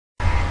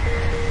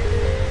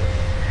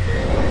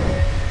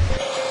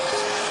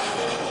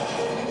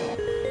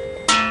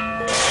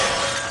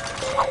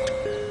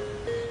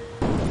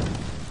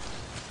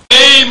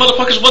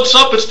motherfuckers, what's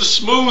up? It's the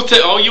smooth.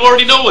 Oh, you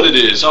already know what it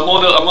is. I'm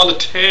on a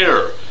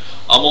tear.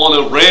 I'm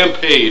on a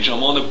rampage.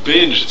 I'm on a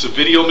binge. It's a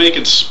video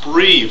making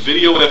spree.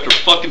 Video after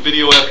fucking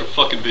video after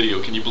fucking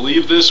video. Can you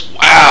believe this?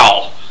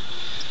 Wow.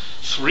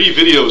 3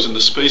 videos in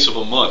the space of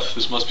a month.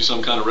 This must be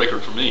some kind of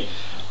record for me.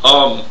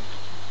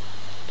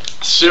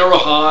 Sarah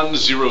Han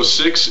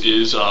 06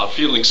 is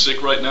feeling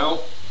sick right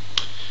now,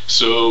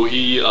 so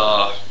he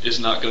is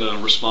not going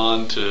to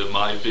respond to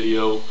my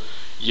video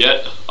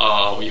yet.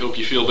 We hope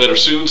you feel better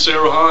soon,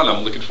 Sarah Han.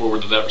 I'm looking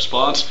forward to that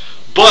response.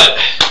 But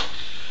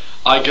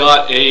I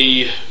got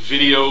a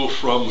video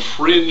from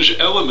Fringe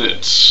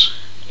Elements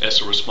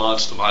as a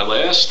response to my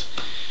last,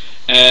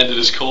 and it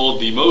is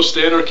called The Most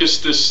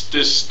Anarchistist.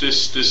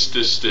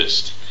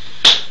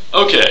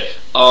 Okay,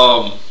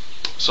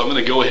 so I'm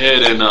going to go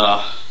ahead and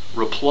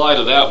reply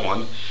to that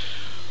one.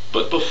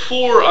 But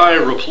before I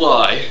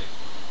reply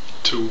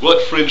to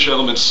what Fringe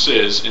Elements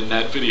says in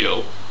that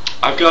video,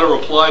 I've got to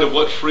reply to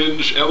what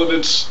Fringe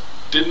Elements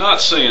did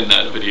not say in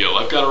that video.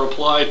 I've got to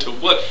reply to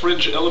what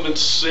Fringe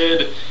Elements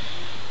said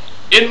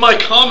in my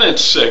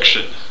comments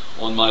section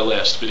on my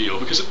last video,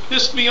 because it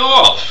pissed me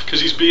off,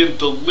 because he's being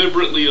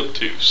deliberately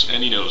obtuse,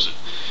 and he knows it.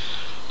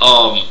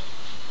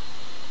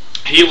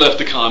 He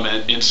left a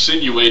comment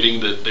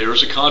insinuating that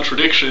there's a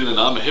contradiction and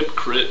I'm a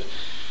hypocrite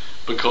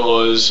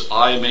because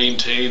I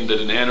maintain that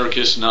an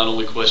anarchist not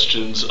only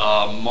questions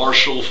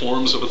martial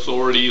forms of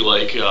authority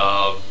like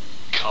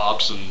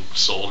cops and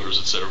soldiers,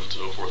 etc., and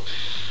so forth,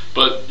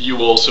 but you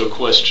also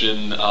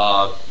question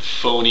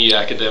phony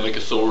academic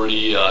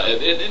authority.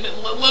 And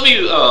let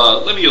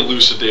me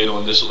elucidate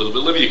on this a little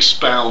bit. Let me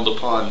expound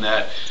upon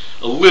that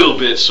a little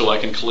bit so I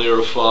can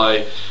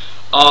clarify.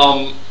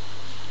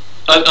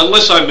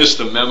 Unless I missed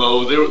the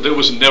memo, there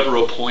was never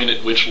a point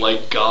at which,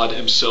 like, God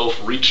himself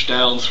reached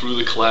down through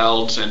the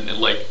clouds and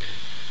like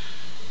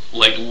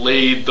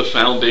laid the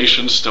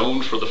foundation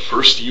stone for the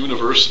first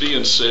university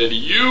and said,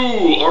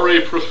 "You are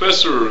a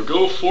professor,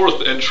 go forth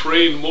and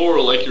train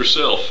more like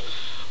yourself."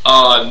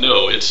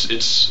 No, it's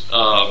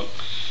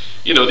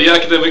you know, the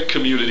academic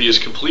community is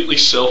completely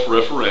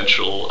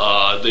self-referential.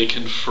 They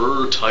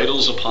confer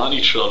titles upon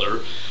each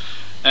other,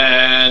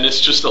 and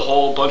it's just a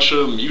whole bunch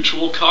of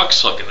mutual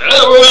cocksucking.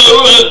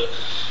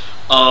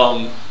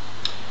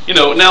 You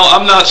know, now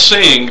I'm not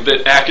saying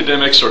that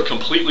academics are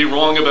completely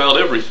wrong about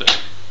everything.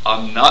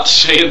 I'm not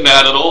saying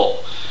that at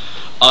all.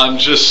 I'm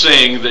just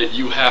saying that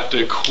you have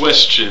to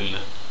question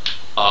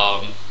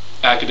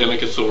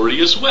academic authority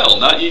as well.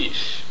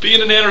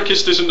 Being an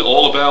anarchist isn't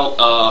all about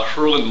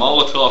hurling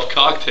Molotov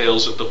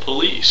cocktails at the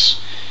police.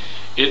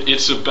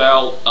 It's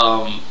about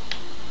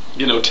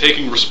you know,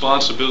 taking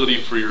responsibility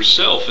for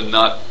yourself and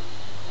not,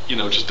 you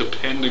know, just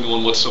depending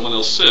on what someone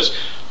else says.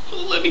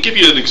 Let me give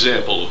you an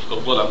example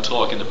of what I'm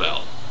talking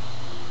about.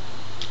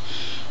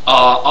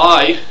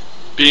 I,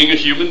 being a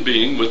human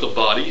being with a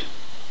body,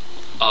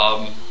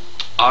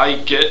 I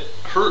get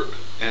hurt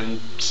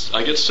and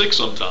I get sick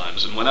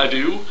sometimes, and when I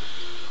do,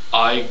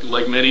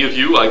 like many of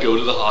you, I go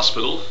to the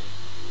hospital.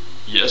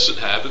 Yes, it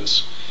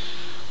happens.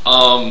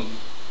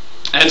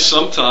 And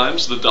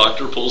sometimes the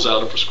doctor pulls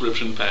out a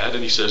prescription pad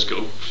and he says,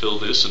 "Go fill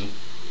this and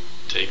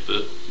take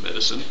the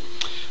medicine."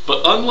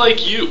 But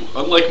unlike you,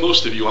 unlike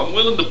most of you, I'm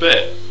willing to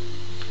bet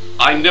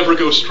I never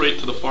go straight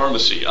to the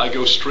pharmacy. I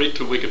go straight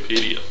to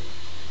Wikipedia.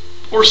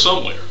 Or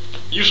somewhere.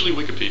 Usually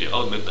Wikipedia,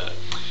 I'll admit that.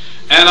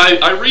 And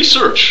I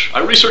research. I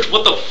research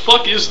what the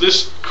fuck is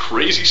this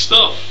crazy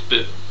stuff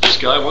that this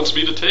guy wants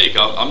me to take.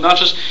 I'm not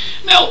just...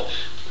 Now,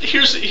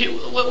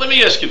 let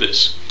me ask you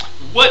this.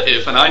 What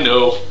if, and I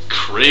know,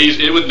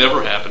 crazy, it would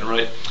never happen,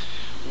 right?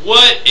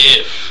 What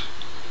if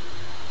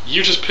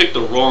you just picked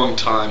the wrong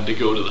time to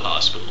go to the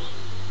hospital,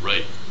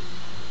 right?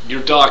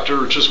 Your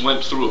doctor just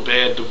went through a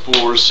bad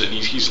divorce and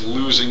he's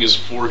losing his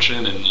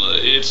fortune, and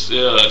it's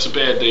a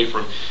bad day for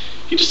him.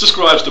 He just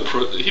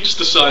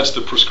decides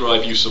to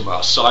prescribe you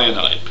some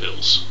cyanide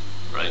pills,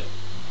 right?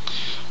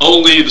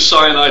 Only the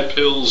cyanide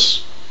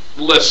pills,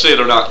 let's say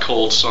they're not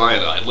called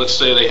cyanide. Let's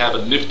say they have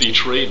a nifty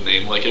trade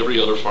name like every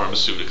other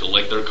pharmaceutical,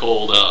 like they're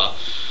called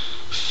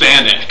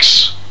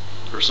Thanax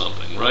or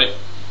something, right?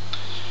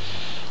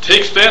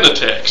 Take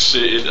Thanatex.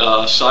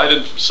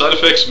 Side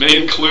effects may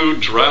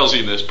include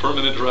drowsiness,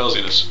 permanent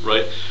drowsiness,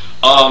 right?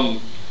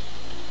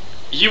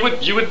 You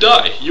would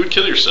die. You would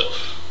kill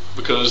yourself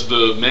because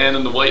the man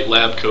in the white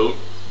lab coat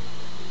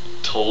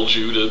told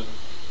you to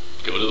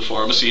go to the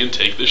pharmacy and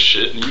take this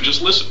shit, and you just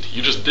listened.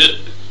 You just did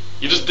it.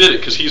 You just did it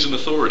because he's an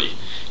authority.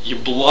 You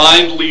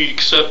blindly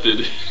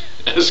accepted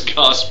as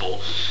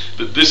gospel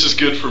that this is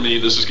good for me,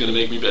 this is going to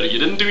make me better. You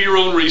didn't do your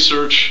own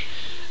research,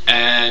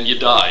 and you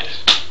died,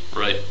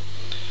 right?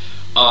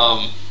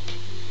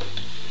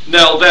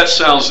 Now that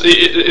sounds,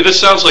 it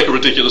sounds like a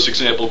ridiculous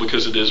example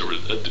because it is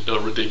a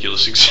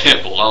ridiculous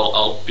example.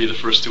 I'll be the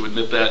first to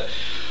admit that.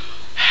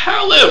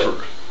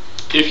 However,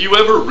 if you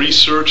ever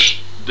research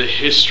the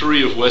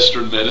history of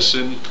Western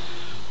medicine,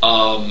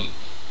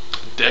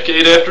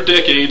 decade after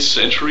decade,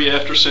 century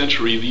after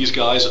century, these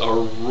guys are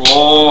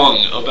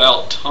wrong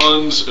about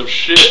tons of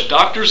shit.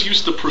 Doctors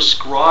used to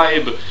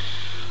prescribe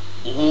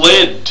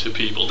led to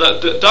people.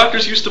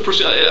 Doctors used to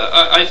pursue.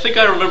 I think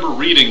I remember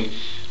reading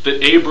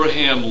that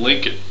Abraham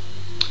Lincoln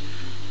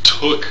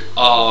took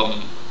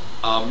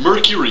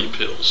mercury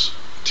pills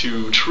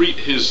to treat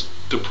his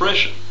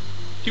depression.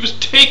 He was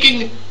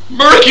taking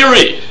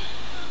mercury!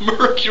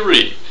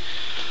 Mercury!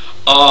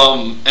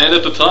 And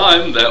at the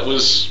time, that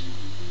was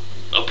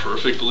a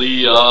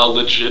perfectly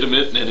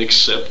legitimate and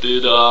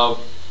accepted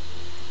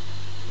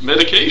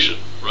medication,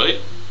 right?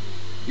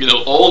 You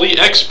know, all the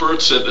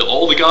experts,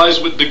 all the guys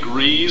with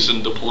degrees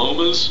and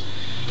diplomas,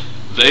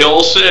 they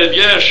all said,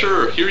 yeah,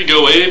 sure, here you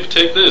go, Abe,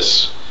 take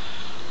this.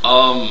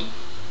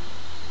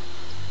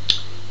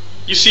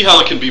 You see how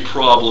it can be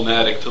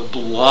problematic to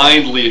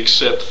blindly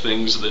accept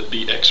things that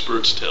the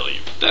experts tell you.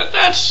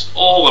 That's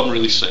all I'm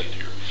really saying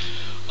here.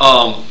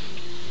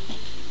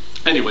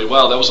 Anyway,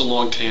 wow, that was a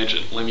long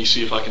tangent. Let me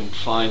see if I can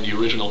find the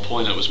original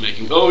point I was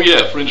making. Oh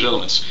yeah, fringe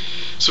elements.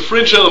 So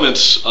fringe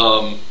elements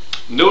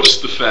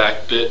noticed the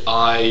fact that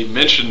I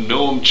mentioned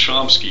Noam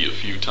Chomsky a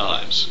few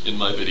times in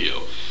my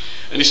video.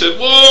 And he said,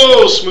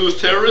 whoa, smooth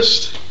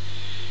terrorist,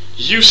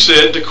 you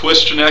said to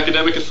question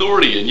academic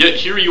authority, and yet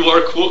here you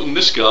are quoting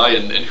this guy,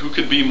 and who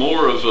could be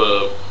more of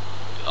a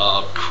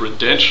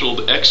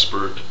credentialed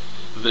expert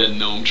than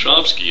Noam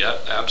Chomsky?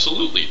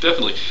 Absolutely,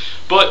 definitely.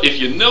 But if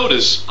you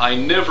notice, I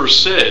never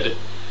said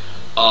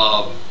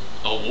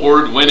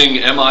award-winning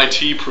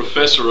MIT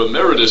professor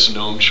emeritus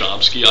Noam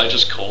Chomsky. I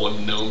just call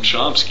him Noam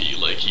Chomsky,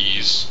 like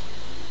he's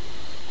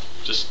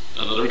just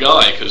another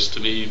guy, because to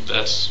me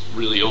that's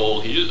really all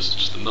he is.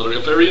 Just another,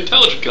 a very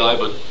intelligent guy,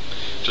 but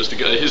just a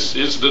guy.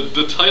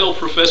 The title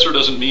professor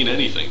doesn't mean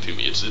anything to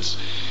me.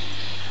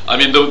 I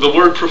mean, the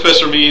word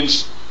professor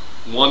means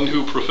one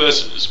who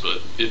professes,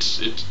 but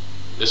it's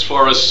as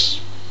far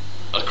as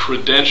a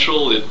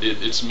credential,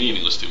 it's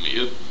meaningless to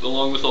me,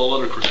 along with all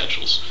other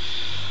credentials.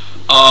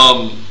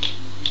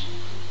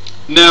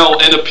 Now,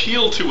 an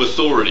appeal to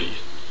authority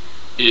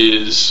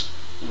is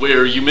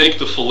where you make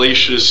the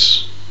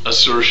fallacious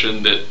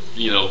assertion that,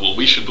 you know, well,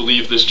 we should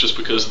believe this just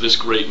because this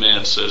great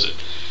man says it.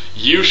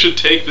 You should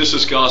take this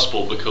as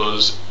gospel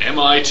because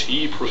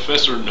MIT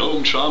professor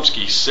Noam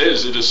Chomsky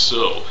says it is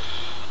so.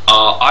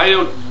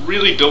 I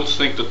really don't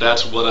think that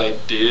that's what I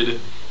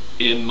did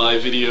in my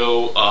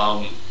video.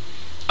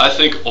 I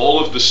think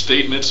all of the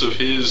statements of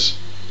his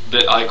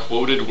that I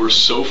quoted were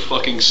so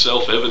fucking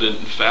self-evident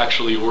and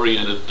factually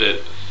oriented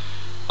that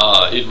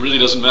it really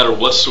doesn't matter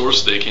what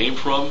source they came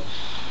from.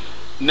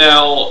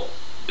 Now,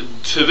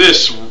 to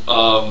this,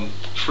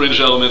 fringe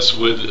elements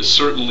would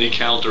certainly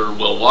counter,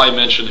 well, why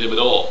mention him at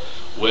all?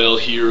 Well,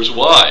 here's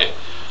why.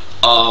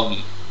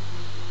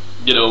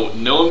 You know,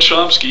 Noam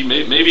Chomsky,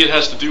 maybe it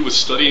has to do with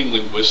studying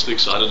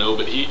linguistics, I don't know,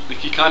 but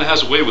he kind of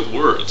has a way with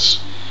words.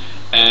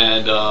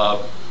 And,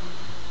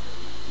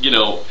 you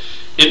know,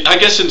 I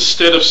guess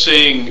instead of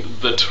saying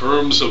the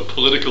terms of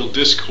political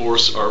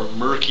discourse are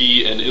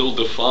murky and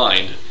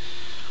ill-defined,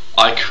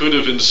 I could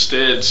have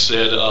instead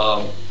said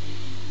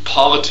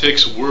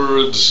politics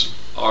words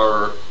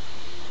are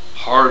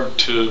hard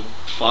to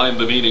find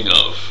the meaning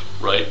of,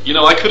 right? You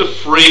know, I could have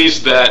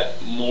phrased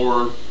that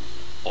more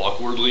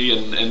awkwardly,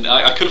 and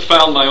I could have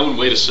found my own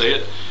way to say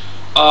it.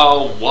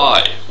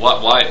 Why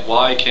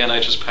can't I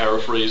just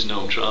paraphrase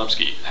Noam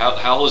Chomsky?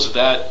 How is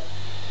that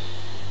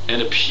an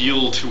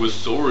appeal to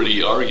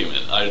authority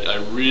argument? I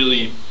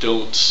really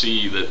don't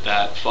see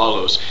that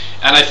follows.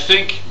 And I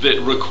think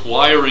that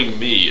requiring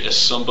me, as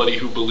somebody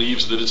who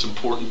believes that it's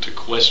important to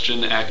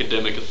question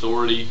academic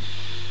authority,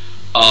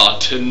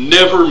 to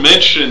never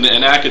mention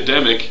an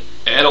academic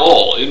at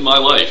all in my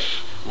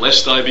life,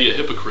 lest I be a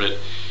hypocrite,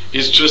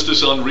 is just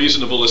as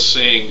unreasonable as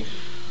saying,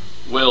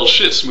 well,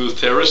 shit, smooth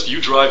terrorist, you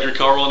drive your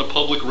car on a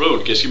public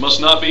road, guess you must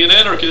not be an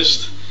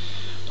anarchist.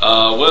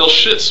 Well,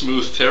 shit,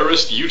 smooth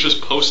terrorist, you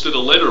just posted a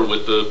letter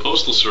with the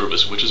Postal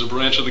Service, which is a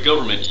branch of the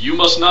government. You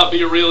must not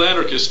be a real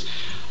anarchist.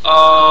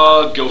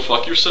 Go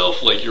fuck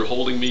yourself, like you're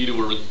holding me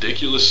to a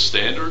ridiculous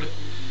standard.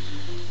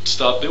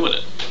 Stop doing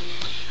it.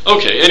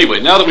 Okay, anyway,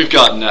 now that we've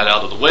gotten that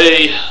out of the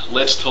way,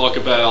 let's talk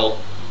about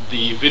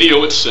the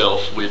video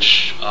itself,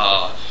 which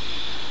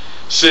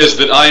says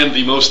that I am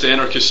the most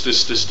anarchist.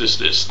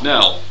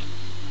 Now,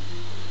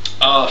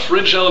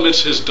 Fringe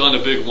Elements has done a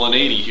big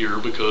 180 here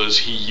because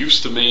he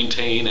used to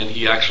maintain, and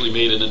he actually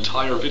made an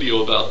entire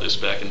video about this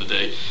back in the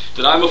day,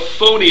 that I'm a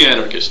phony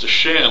anarchist, a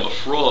sham, a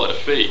fraud, a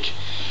fake.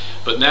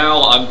 But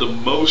now I'm the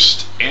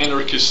most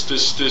anarchist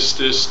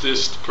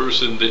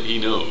person that he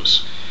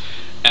knows.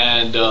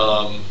 And,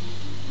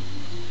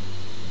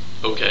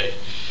 okay.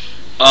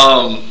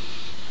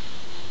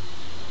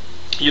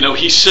 You know,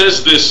 he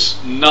says this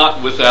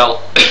not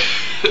without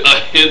a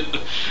hint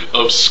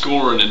of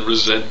scorn and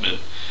resentment.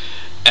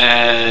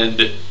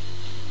 And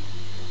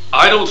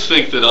I don't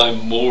think that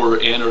I'm more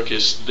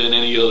anarchist than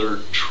any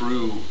other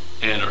true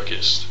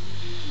anarchist.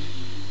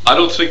 I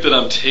don't think that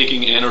I'm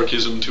taking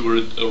anarchism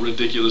to a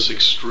ridiculous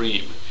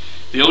extreme.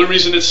 The only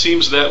reason it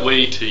seems that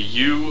way to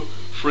you,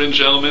 Fringe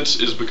Elements,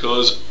 is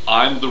because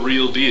I'm the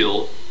real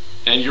deal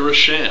and you're a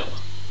sham.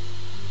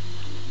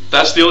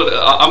 That's the only,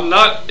 I'm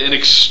not an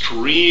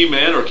extreme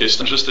anarchist,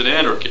 I'm just an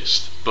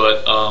anarchist.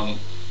 But,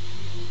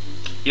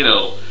 you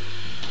know,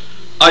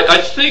 I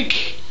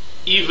think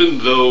even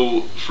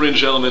though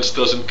Fringe Elements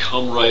doesn't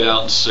come right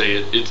out and say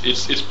it,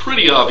 it's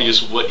pretty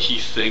obvious what he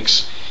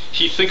thinks.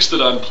 He thinks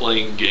that I'm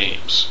playing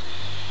games.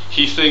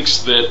 He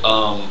thinks that,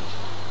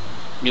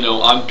 you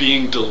know, I'm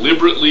being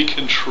deliberately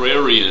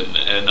contrarian,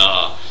 and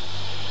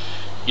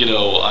you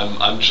know,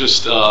 I'm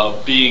just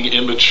being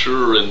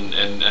immature,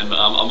 and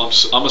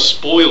I'm a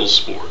spoil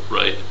sport,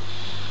 right?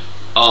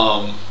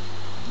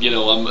 You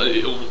know,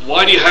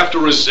 why do you have to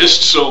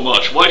resist so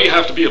much? Why do you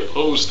have to be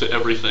opposed to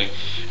everything?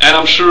 And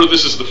I'm sure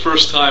this is the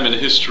first time in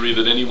history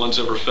that anyone's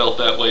ever felt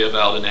that way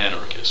about an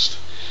anarchist.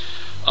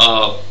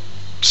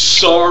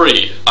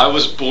 Sorry, I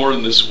was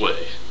born this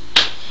way.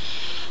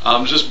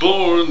 I'm just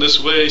born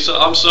this way, so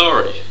I'm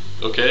sorry,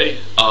 okay?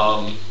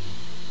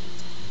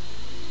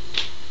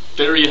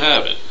 There you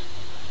have it,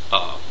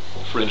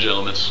 Fringe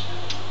Elements.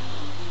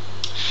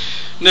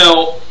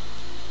 Now,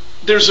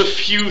 there's a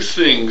few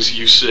things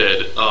you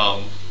said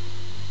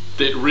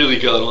that really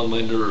got on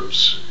my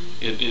nerves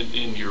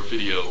in your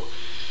video.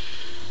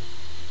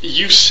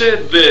 You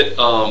said that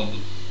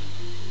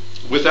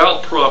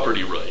without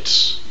property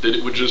rights, that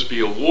it would just be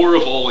a war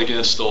of all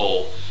against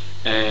all,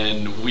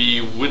 and we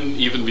wouldn't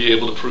even be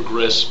able to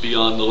progress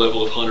beyond the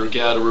level of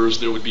hunter-gatherers.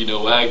 There would be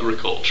no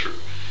agriculture.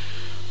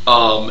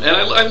 And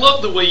I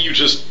love the way you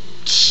just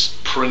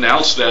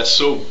pronounce that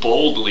so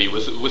boldly,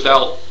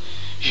 without,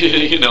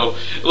 you know,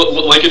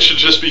 like it should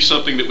just be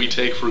something that we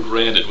take for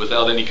granted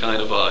without any kind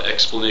of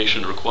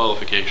explanation or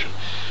qualification.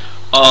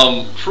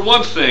 For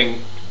one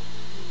thing,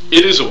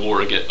 it is a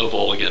war of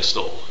all against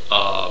all.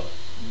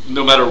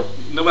 No matter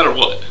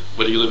what.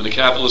 Whether you live in a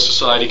capitalist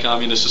society,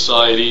 communist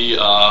society,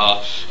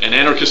 an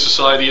anarchist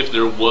society, if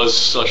there was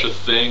such a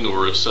thing,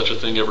 or if such a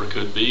thing ever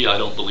could be, I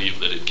don't believe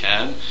that it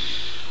can.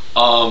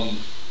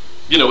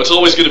 You know, it's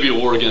always going to be a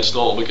war against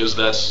all, because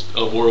that's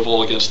a war of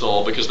all against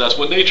all, because that's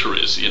what nature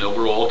is. You know,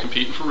 we're all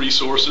competing for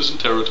resources and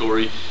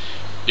territory.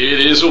 It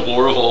is a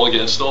war of all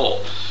against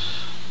all.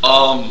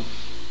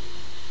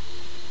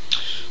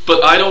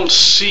 But I don't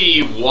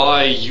see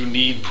why you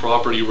need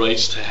property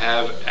rights to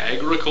have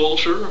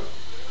agriculture.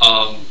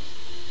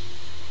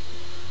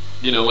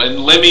 You know, and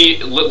let me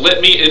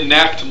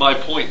enact my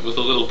point with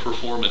a little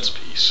performance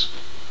piece.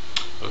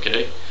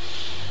 Okay,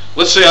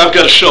 let's say I've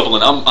got a shovel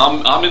and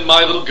I'm in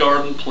my little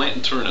garden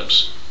planting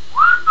turnips.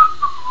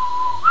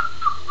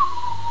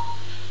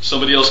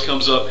 Somebody else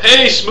comes up,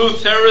 "Hey,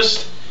 smooth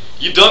terrorist,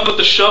 you done with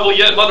the shovel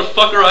yet,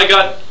 motherfucker? I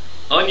got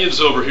onions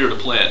over here to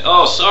plant."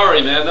 "Oh,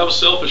 sorry, man, that was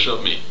selfish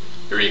of me.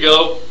 Here you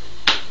go."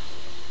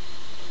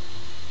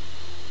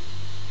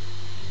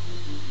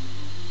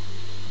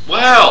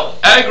 Wow,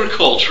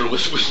 agriculture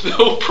with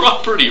no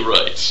property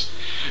rights.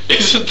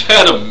 Isn't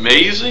that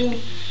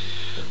amazing?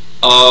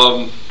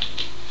 Well,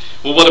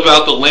 what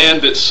about the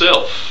land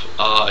itself?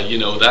 You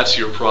know, that's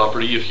your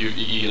property. If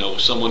you know,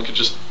 someone could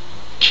just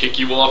kick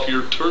you off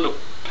your turnip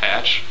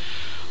patch.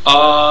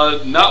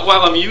 Not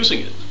while I'm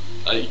using it.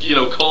 You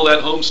know, call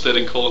that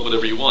homesteading, call it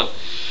whatever you want.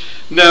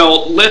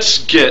 Now, let's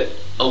get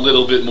a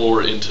little bit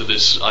more into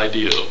this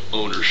idea of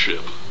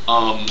ownership.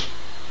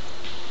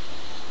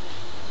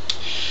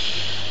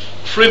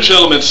 Fringe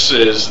Elements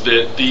says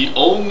that the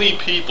only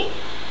people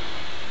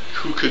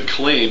who could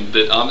claim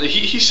that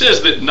he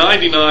says that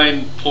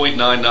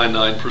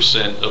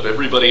 99.999% of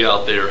everybody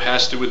out there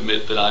has to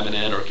admit that I'm an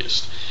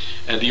anarchist,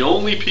 and the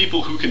only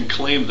people who can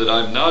claim that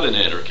I'm not an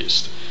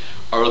anarchist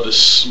are the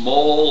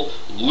small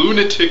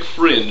lunatic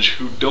fringe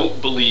who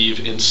don't believe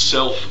in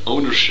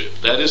self-ownership.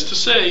 That is to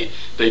say,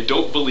 they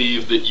don't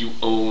believe that you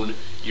own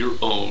your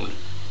own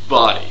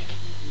body.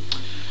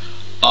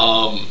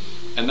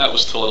 And that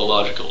was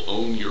tautological.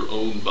 Own your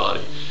own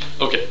body.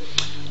 Okay.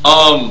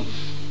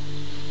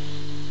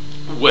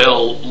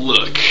 Well,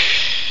 look.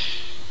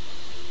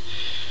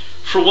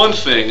 For one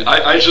thing,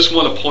 I just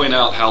want to point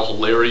out how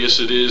hilarious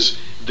it is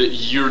that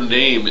your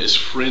name is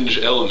Fringe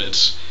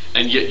Elements,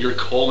 and yet you're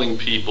calling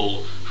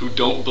people who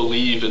don't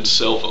believe in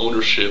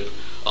self-ownership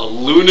a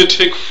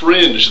lunatic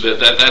fringe,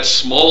 that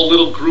small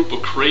little group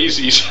of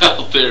crazies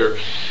out there.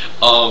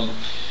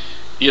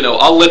 You know,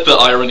 I'll let the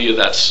irony of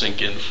that sink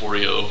in for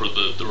you over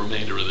the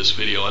remainder of this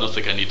video. I don't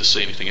think I need to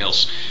say anything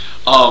else.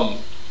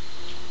 But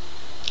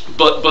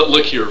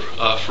look here,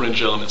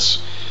 Fringe Elements.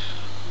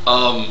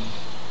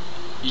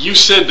 You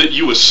said that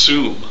you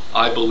assume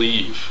I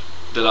believe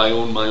that I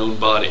own my own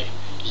body.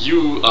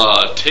 You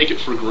take it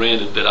for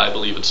granted that I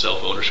believe in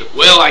self-ownership.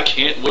 Well, I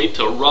can't wait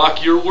to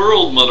rock your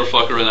world,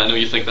 motherfucker. And I know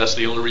you think that's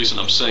the only reason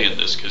I'm saying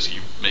this, because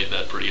you made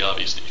that pretty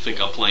obvious that you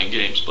think I'm playing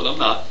games, but I'm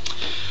not.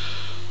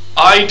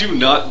 I do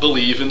not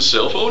believe in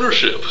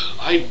self-ownership.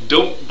 I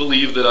don't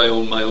believe that I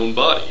own my own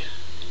body.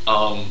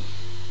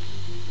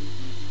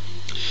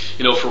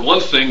 You know, for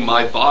one thing,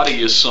 my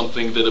body is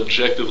something that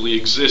objectively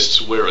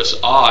exists, whereas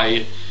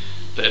I,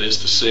 that is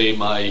to say,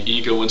 my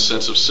ego and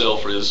sense of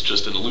self, is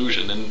just an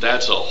illusion, and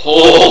that's a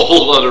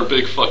whole other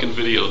big fucking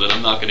video that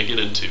I'm not going to get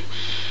into.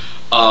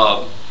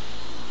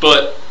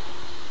 But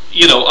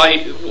you know,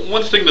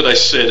 one thing that I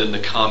said in the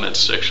comments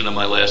section of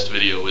my last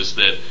video is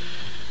that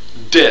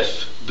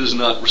death does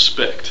not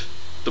respect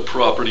the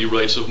property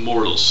rights of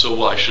mortals, so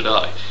why should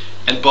I?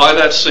 And by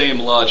that same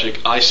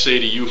logic, I say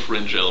to you,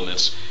 fringe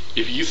elements,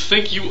 if you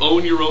think you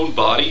own your own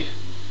body,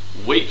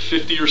 wait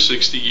 50 or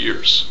 60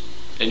 years,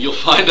 and you'll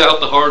find out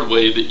the hard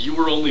way that you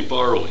were only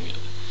borrowing it.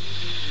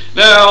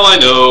 Now, I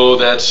know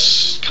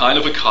that's kind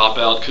of a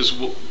cop-out, because,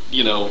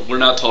 you know, we're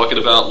not talking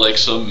about like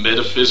some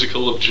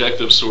metaphysical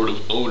objective sort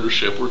of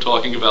ownership. We're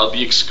talking about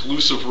the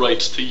exclusive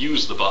rights to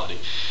use the body,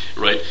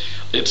 right?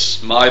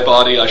 It's my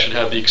body, I should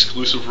have the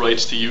exclusive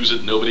rights to use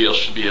it, nobody else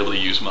should be able to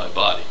use my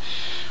body.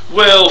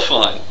 Well,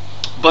 fine.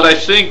 But I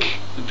think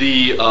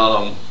the,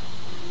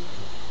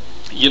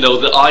 you know,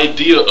 the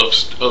idea of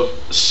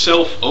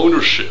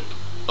self-ownership,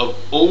 of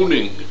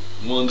owning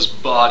one's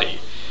body,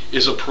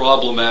 is a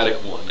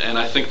problematic one, and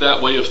I think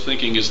that way of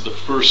thinking is the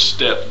first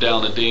step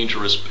down a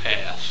dangerous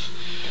path,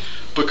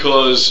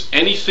 because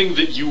anything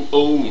that you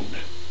own,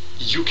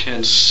 you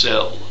can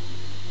sell.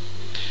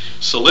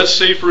 So let's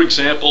say, for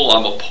example,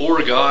 I'm a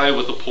poor guy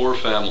with a poor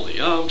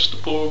family. I'm just a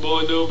poor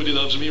boy, nobody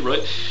loves me,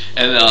 right?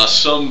 And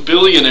some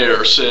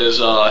billionaire says,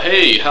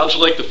 hey, how'd you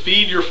like to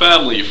feed your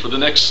family for the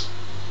next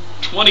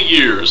 20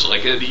 years?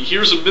 Like,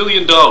 here's $1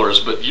 million,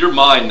 but you're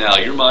mine now,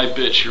 you're my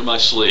bitch, you're my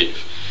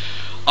slave.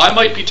 I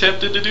might be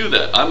tempted to do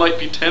that. I might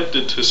be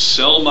tempted to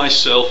sell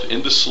myself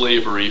into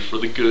slavery for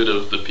the good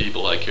of the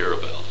people I care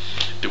about.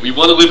 Do we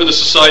want to live in a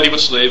society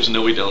with slaves?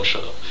 No, we don't.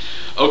 Shut up.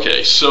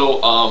 Okay,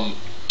 so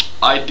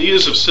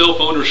ideas of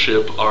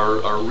self-ownership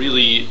are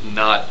really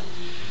not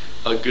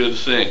a good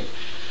thing.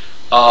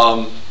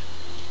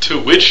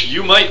 To which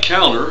you might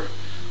counter,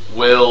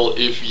 well,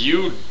 if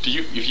you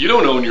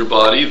don't own your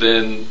body,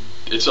 then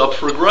it's up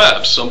for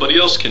grabs. Somebody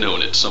else can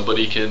own it.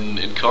 Somebody can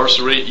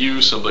incarcerate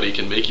you. Somebody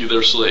can make you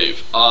their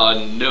slave.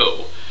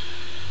 No.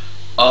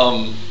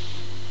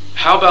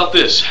 How about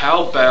this?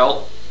 How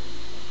about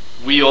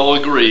we all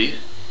agree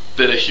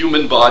that a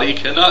human body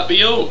cannot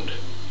be owned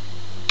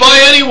by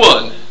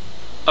anyone?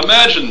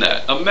 Imagine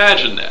that.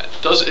 Imagine that.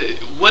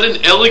 What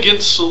an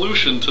elegant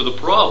solution to the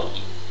problem,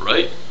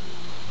 right?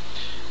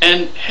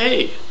 And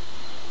hey,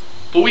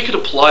 but we could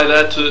apply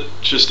that to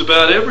just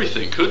about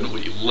everything, couldn't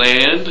we?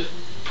 Land,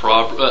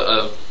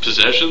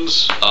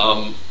 possessions,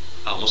 I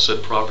almost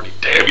said property,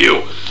 damn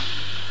you!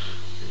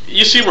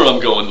 You see where I'm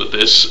going with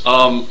this.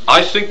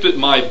 I think that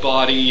my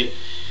body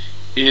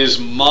is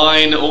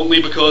mine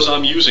only because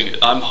I'm using it.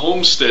 I'm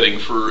homesteading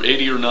for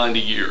 80 or 90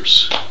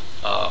 years.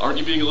 Aren't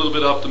you being a little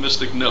bit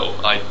optimistic? No,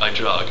 I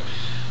jog.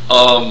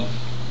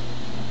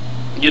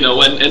 You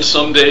know, and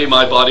someday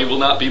my body will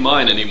not be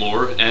mine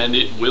anymore, and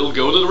it will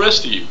go to the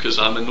rest of you, because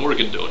I'm an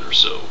organ donor,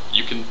 so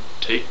you can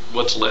take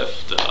what's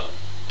left,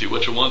 do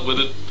what you want with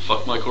it,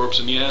 fuck my corpse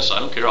in the ass, I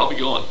don't care, I'll be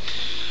gone.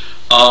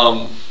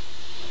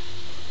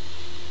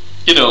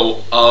 You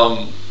know,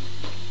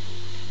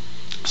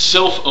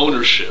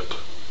 self-ownership.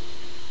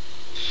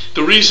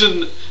 The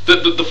reason,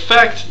 the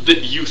fact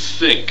that you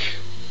think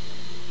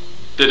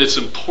that it's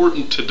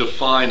important to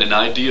define an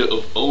idea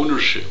of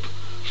ownership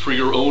for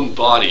your own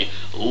body,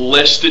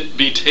 lest it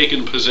be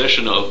taken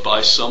possession of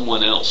by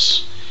someone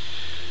else,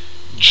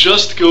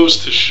 just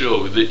goes to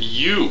show that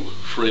you,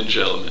 fringe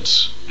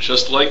elements,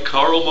 just like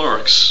Karl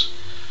Marx,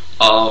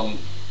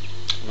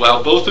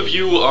 while both of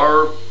you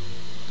are,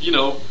 you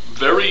know,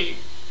 very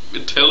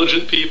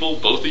intelligent people,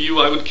 both of you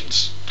I would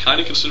kind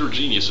of consider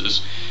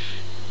geniuses,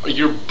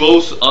 you're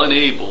both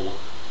unable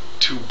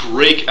to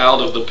break out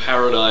of the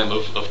paradigm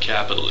of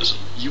capitalism.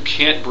 You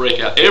can't break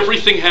out.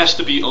 Everything has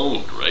to be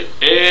owned, right?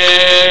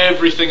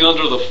 Everything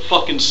under the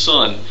fucking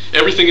sun,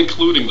 everything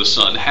including the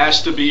sun,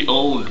 has to be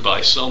owned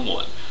by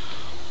someone.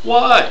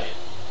 Why?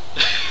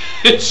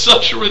 It's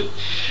such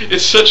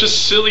a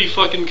silly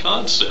fucking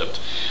concept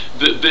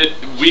that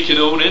we can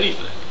own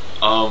anything.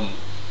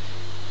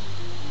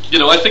 You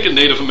know, I think a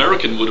Native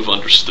American would have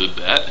understood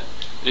that.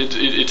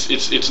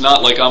 It's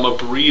not like I'm a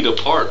breed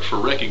apart for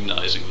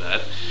recognizing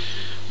that,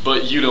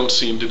 but you don't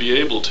seem to be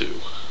able to.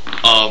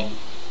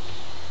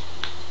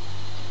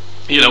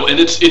 You know, and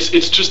it's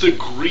just a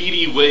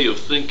greedy way of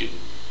thinking.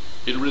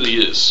 It really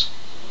is.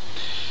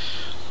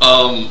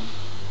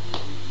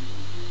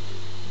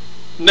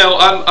 Now,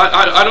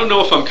 I don't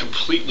know if I'm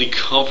completely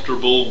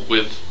comfortable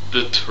with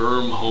the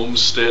term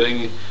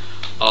homesteading,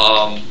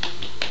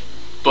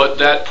 but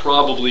that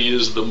probably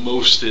is the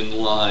most in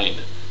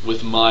line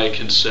with my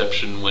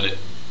conception when it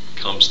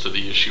comes to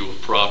the issue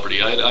of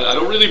property. I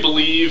don't really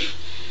believe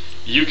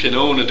you can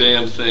own a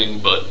damn thing,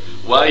 but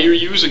while you're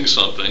using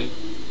something,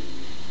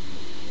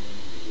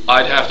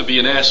 I'd have to be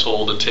an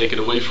asshole to take it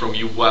away from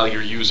you while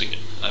you're using it.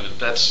 I mean,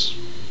 that's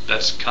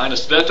kind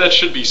of that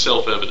should be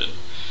self-evident.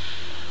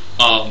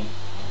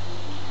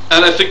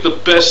 And I think the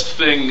best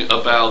thing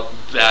about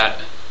that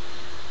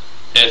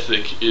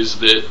ethic is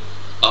that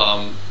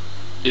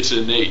it's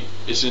innate,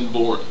 it's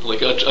inborn.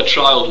 Like a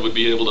child would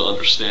be able to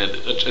understand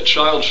it. A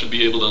child should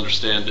be able to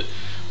understand it.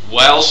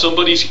 While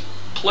somebody's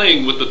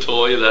playing with the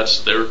toy, that's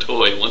their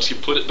toy. Once you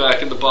put it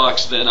back in the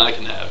box, then I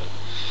can have it.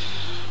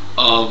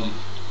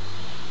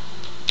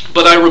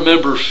 But I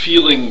remember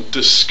feeling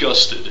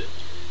disgusted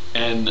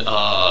and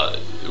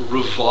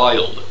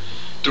reviled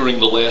during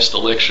the last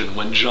election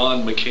when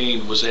John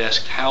McCain was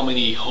asked how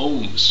many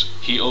homes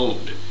he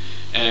owned.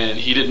 And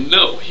he didn't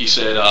know. He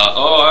said,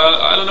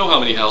 I don't know how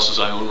many houses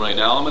I own right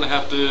now. I'm going to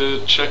have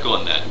to check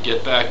on that and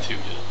get back to you.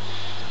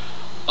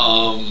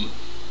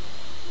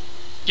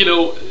 You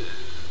know,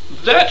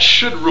 that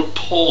should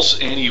repulse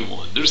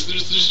anyone. There's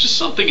just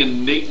something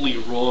innately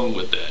wrong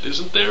with that,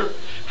 isn't there?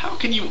 How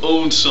can you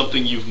own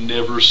something you've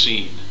never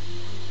seen?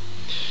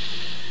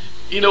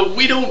 You know,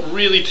 we don't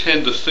really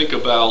tend to think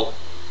about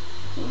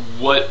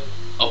what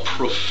a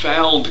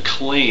profound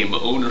claim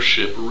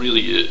ownership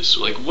really is.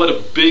 Like, what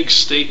a big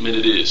statement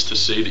it is to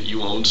say that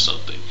you own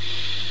something.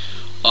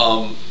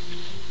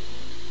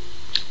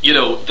 You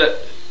know, that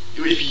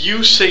if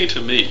you say to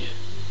me,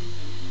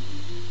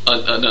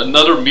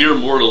 another mere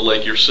mortal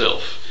like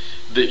yourself,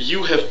 that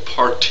you have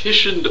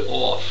partitioned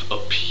off a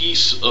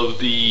piece of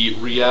the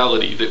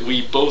reality that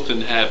we both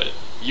inhabit,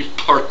 you've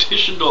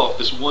partitioned off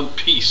this one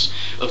piece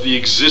of the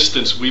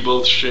existence we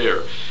both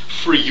share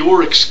for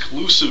your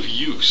exclusive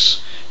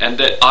use, and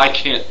that I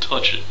can't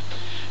touch it,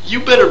 you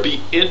better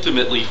be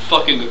intimately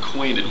fucking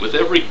acquainted with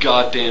every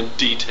goddamn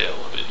detail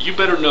of it. You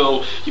better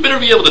know, you better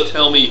be able to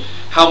tell me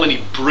how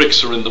many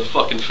bricks are in the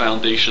fucking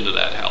foundation of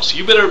that house.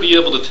 You better be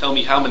able to tell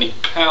me how many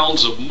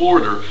pounds of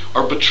mortar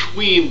are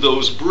between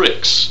those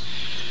bricks.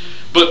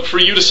 But for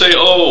you to say,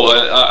 oh,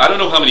 I don't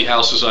know how many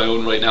houses I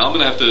own right now, I'm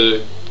going to have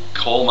to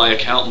call my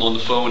accountant on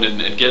the phone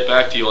and get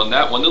back to you on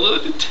that one.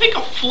 Take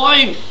a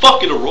flying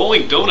fuck at a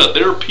rolling donut.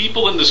 There are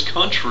people in this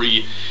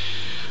country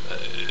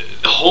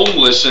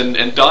homeless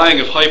and dying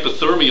of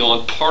hypothermia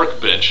on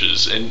park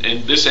benches,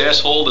 and this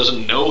asshole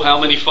doesn't know how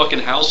many fucking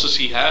houses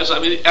he has. I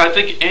mean, I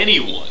think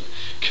anyone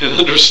can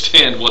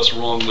understand what's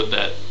wrong with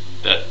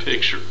that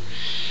picture.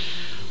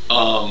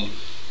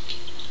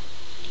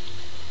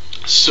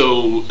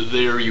 So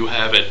there you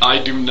have it. I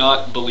do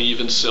not believe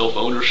in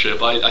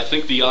self-ownership. I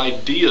think the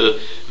idea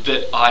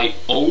that I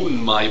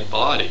own my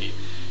body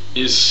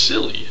is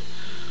silly.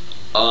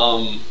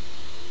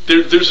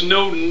 There's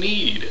no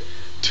need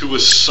to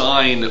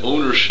assign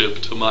ownership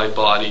to my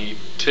body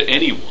to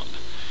anyone.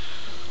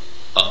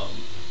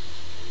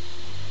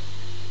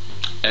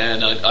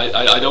 And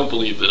I don't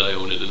believe that I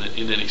own it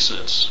in any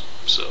sense.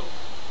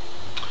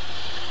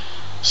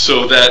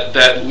 So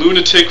that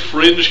lunatic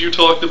fringe you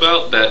talked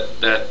about,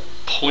 that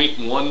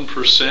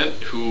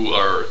 0.1% who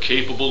are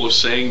capable of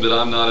saying that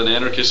I'm not an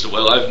anarchist,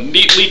 well, I've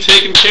neatly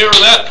taken care of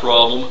that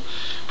problem,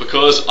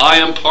 because I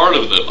am part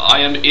of them. I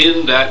am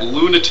in that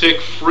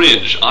lunatic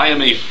fringe. I am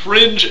a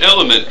fringe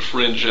element,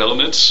 fringe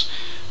elements.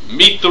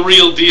 Meet the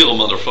real deal,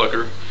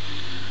 motherfucker.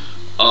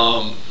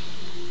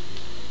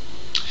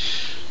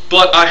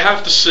 But I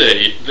have to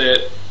say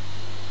that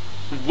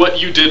what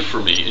you did for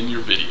me in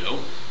your video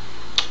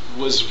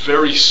was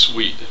very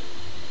sweet,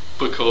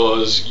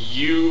 because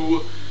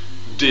you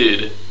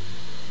did,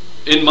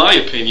 in my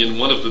opinion,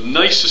 one of the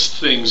nicest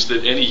things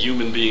that any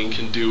human being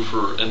can do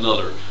for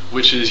another,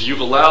 which is you've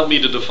allowed me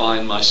to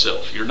define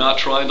myself. You're not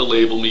trying to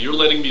label me, you're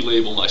letting me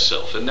label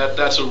myself, and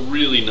that's a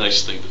really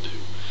nice thing to do.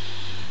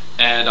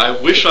 And I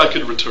wish I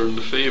could return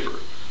the favor,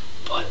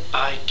 but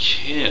I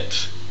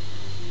can't.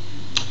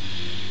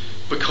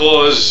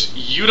 Because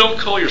you don't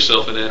call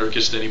yourself an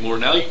anarchist anymore,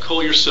 now you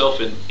call yourself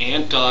an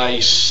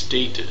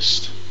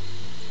anti-statist.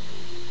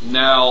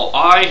 Now,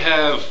 I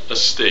have a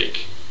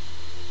stake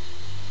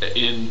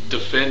in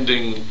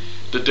defending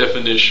the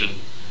definition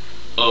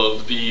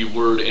of the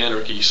word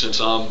anarchy,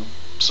 since I'm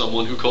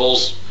someone who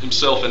calls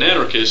himself an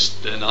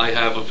anarchist, and I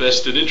have a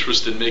vested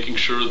interest in making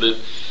sure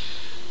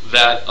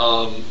that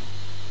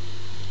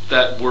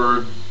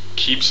word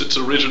keeps its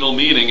original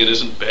meaning and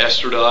isn't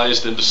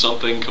bastardized into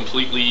something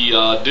completely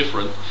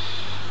different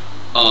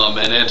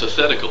and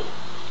antithetical.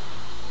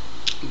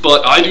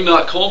 But I do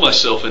not call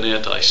myself an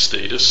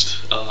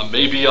anti-statist.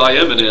 Maybe I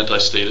am an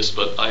anti-statist,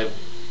 but I,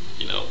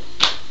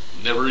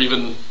 never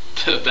even,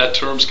 that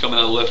term's coming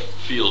out of left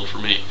field for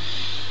me.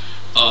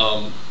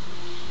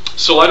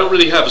 So I don't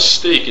really have a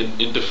stake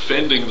in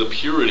defending the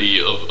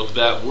purity of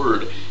that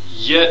word,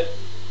 yet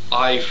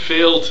I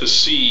fail to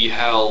see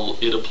how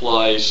it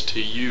applies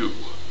to you.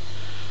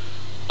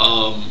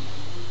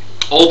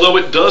 Although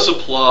it does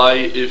apply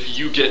if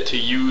you get to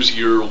use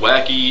your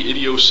wacky,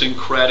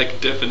 idiosyncratic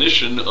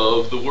definition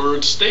of the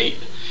word state.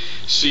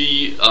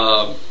 See,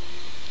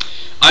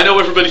 I know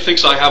everybody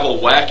thinks I have a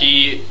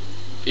wacky,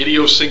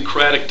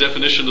 idiosyncratic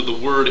definition of the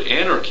word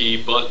anarchy,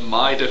 but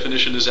my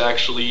definition is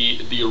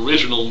actually the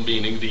original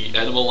meaning, the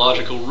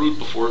etymological root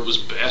before it was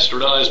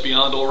bastardized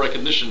beyond all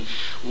recognition,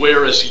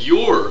 whereas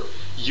your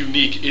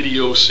unique,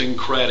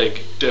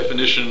 idiosyncratic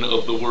definition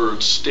of the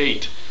word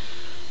state,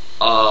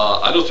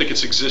 I don't think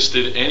it's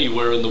existed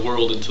anywhere in the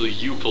world until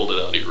you pulled it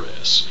out of your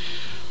ass.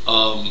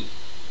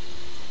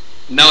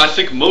 Now, I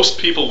think most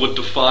people would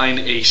define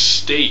a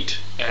state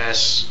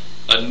as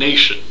a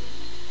nation,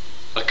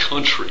 a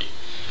country,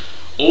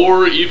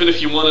 or even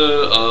if you want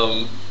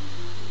to,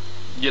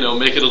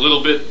 make it a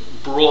little bit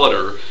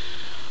broader,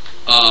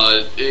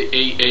 a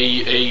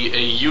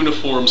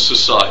uniform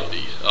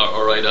society.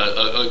 all right,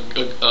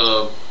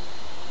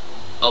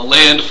 a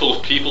land full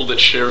of people that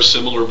share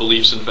similar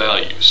beliefs and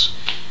values.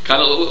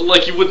 Kind of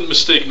like you wouldn't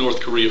mistake North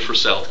Korea for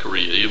South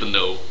Korea, even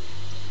though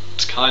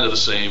it's kind of the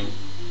same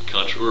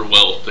country, or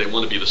well, they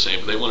want to be the same,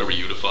 but they want to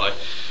reunify.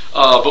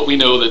 But we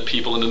know that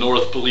people in the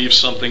North believe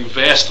something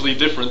vastly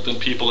different than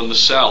people in the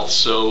South,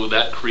 so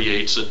that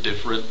creates a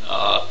different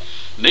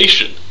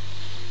nation.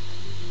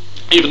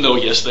 Even though,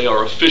 yes, they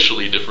are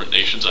officially different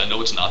nations, I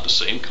know it's not the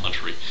same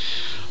country.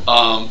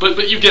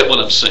 But you get what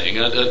I'm saying.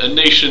 A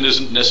nation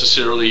isn't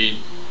necessarily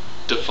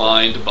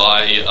defined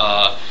by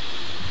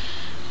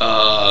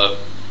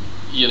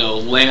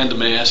land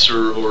mass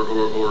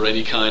or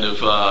any kind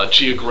of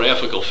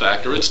geographical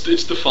factor. It's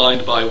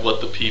defined by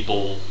what the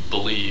people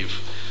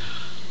believe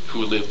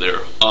who live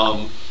there.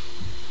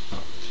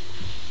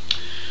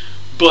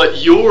 But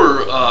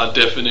your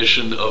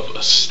definition of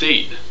a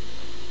state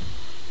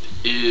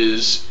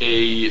is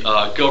a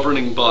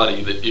governing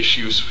body that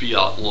issues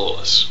fiat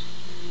laws,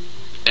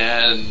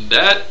 and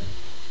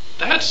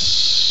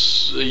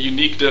that's a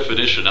unique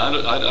definition.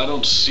 I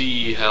don't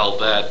see how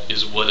that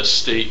is what a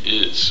state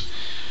is.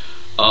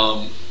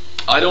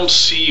 I don't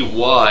see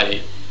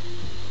why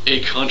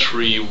a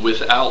country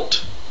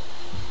without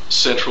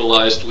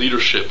centralized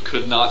leadership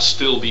could not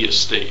still be a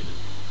state.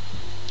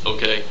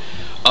 Okay?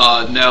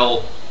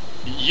 Now,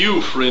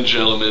 you, fringe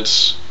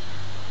elements,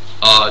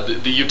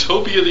 the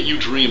utopia that you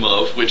dream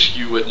of, which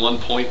you at one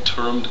point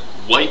termed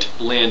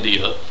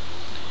Whitelandia,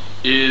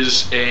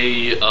 is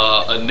a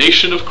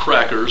nation of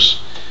crackers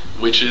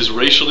which is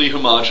racially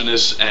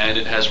homogenous, and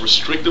it has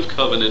restrictive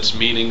covenants,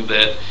 meaning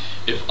that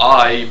if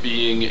I,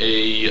 being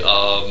a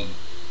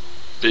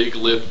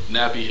big-lipped,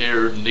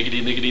 nappy-haired,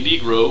 niggity-niggity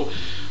Negro,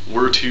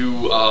 were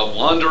to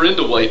wander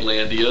into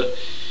Whitelandia,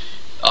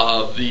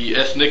 the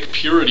ethnic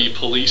purity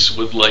police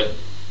would,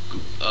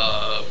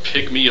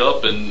 pick me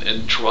up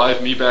and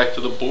drive me back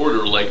to the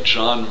border like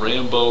John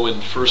Rambo in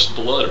First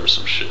Blood or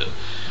some shit.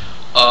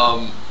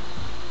 I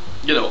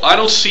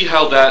don't see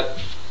how that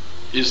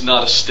is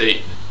not a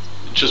state.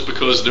 Just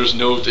because there's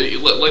no,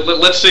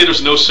 let's say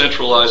there's no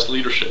centralized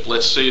leadership.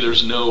 Let's say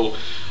there's no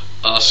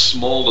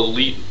small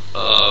elite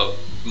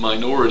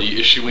minority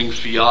issuing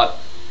fiat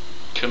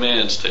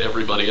commands to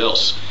everybody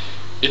else.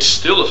 It's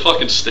still a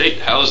fucking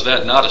state. How is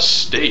that not a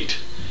state?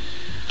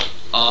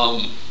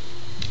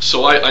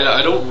 So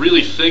I don't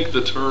really think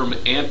the term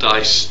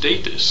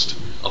anti-statist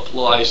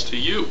applies to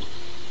you.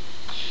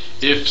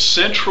 If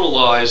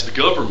centralized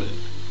government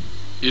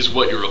is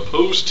what you're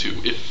opposed to,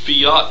 if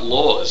fiat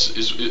laws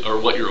are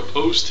what you're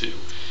opposed to,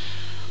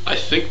 I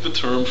think the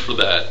term for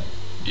that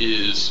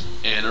is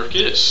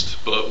anarchist,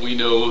 but we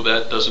know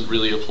that doesn't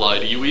really apply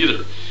to you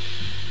either.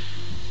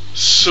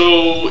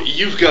 So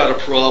you've got a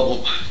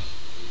problem.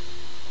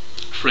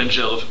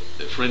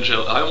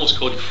 I almost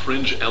called you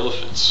fringe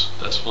elephants.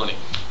 That's funny.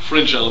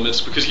 Fringe elements,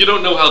 because you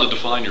don't know how to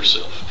define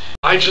yourself.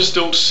 I just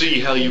don't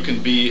see how you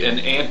can be an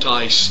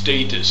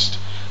anti-statist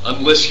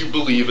unless you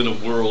believe in a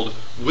world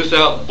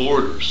without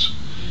borders.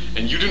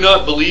 And you do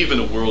not believe in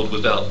a world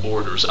without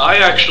borders. I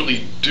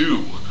actually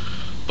do,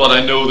 but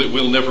I know that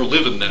we'll never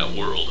live in that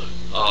world.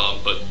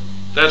 But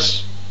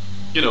that's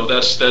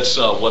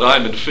what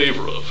I'm in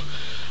favor of.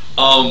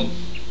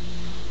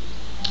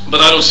 But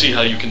I don't see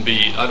how you can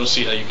be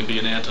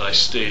an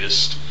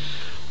anti-statist.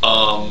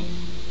 But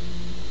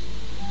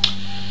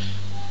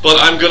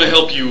I'm going to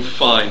help you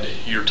find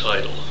your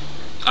title.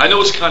 I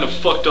know it's kind of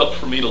fucked up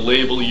for me to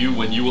label you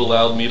when you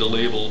allowed me to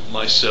label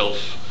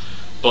myself,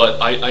 but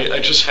I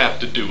just have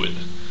to do it.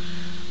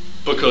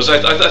 Because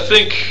I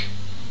think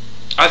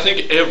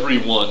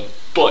everyone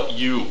but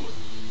you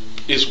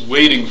is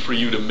waiting for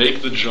you to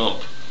make the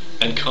jump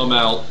and come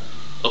out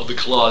of the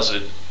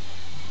closet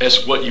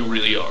as what you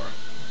really are.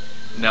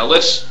 Now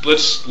let's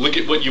look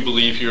at what you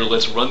believe here.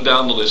 Let's run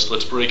down the list.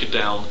 Let's break it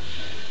down.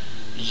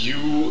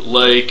 You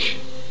like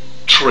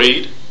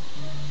trade.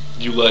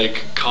 You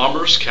like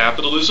commerce,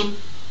 capitalism,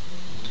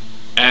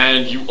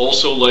 and you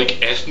also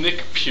like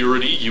ethnic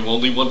purity. You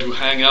only want to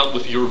hang out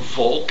with your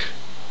Volk.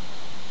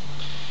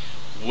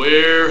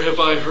 Where have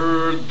I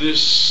heard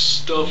this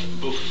stuff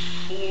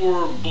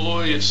before?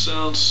 Boy, it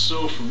sounds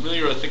so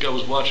familiar. I think I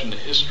was watching the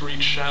History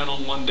Channel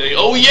one day.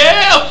 Oh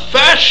yeah,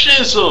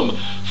 fascism!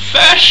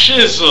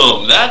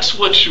 Fascism! That's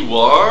what you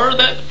are,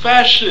 that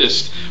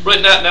fascist.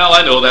 Right now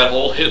I know that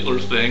whole Hitler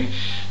thing.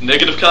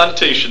 Negative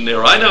connotation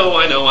there. I know.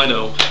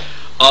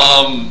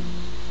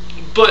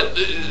 But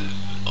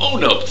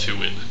own up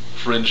to it,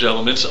 fringe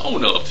elements,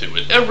 own up to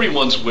it.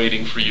 Everyone's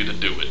waiting for you to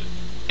do it.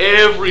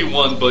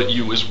 Everyone but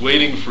you is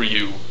waiting for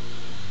you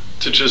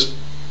to just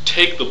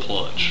take the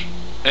plunge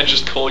and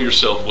just call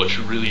yourself what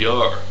you really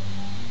are.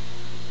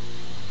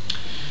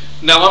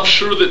 Now, I'm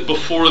sure that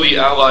before the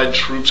Allied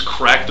troops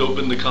cracked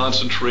open the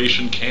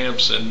concentration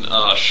camps and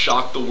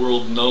shocked the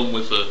world numb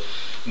with a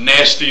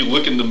nasty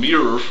look in the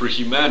mirror for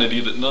humanity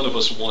that none of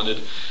us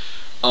wanted,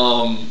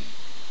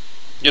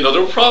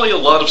 there were probably a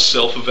lot of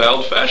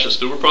self-avowed fascists.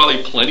 There were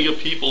probably plenty of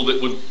people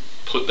that would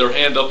put their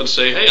hand up and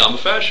say, hey, I'm a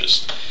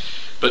fascist.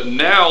 But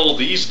now,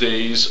 these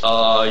days,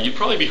 you'd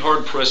probably be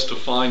hard-pressed to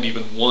find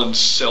even one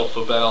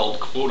self-avowed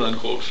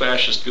quote-unquote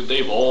fascist, because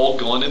they've all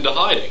gone into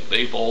hiding.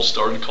 They've all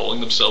started calling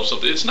themselves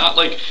something. It's not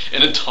like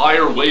an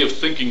entire way of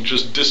thinking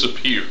just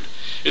disappeared.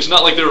 It's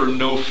not like there are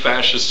no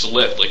fascists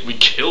left, like we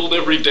killed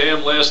every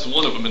damn last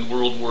one of them in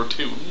World War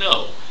II.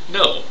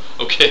 No,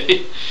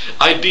 okay?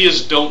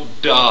 Ideas don't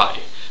die.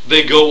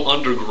 They go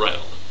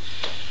underground.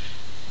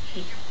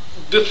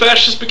 The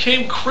fascists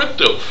became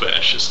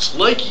crypto-fascists,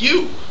 like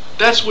you.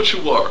 That's what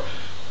you are.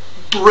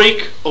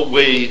 Break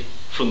away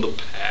from the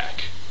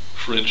pack,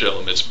 fringe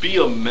elements. Be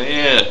a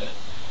man.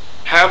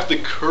 Have the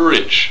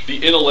courage,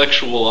 the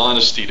intellectual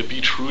honesty to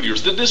be true to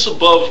yours. This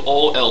above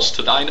all else,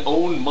 to thine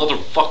own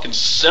motherfucking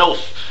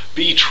self,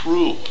 be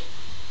true.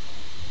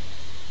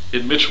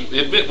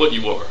 Admit what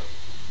you are.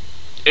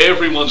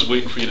 Everyone's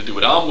waiting for you to do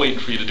it. I'm waiting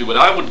for you to do it.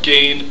 I would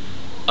gain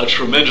a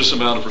tremendous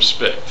amount of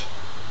respect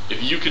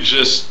if you could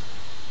just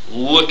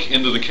look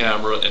into the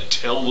camera and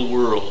tell the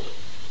world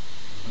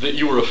that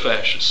you are a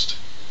fascist.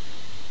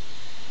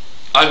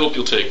 I hope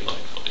you'll take my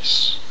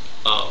advice.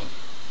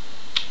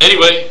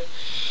 Anyway,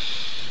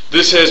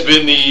 this has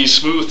been the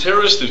Smooth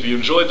Terrorist. If you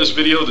enjoyed this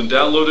video, then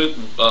download it,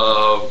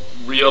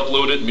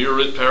 re-upload it, mirror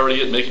it,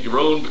 parody it, make it your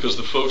own, because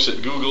the folks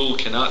at Google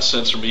cannot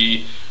censor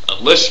me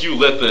unless you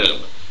let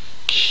them.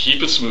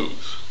 Keep it smooth.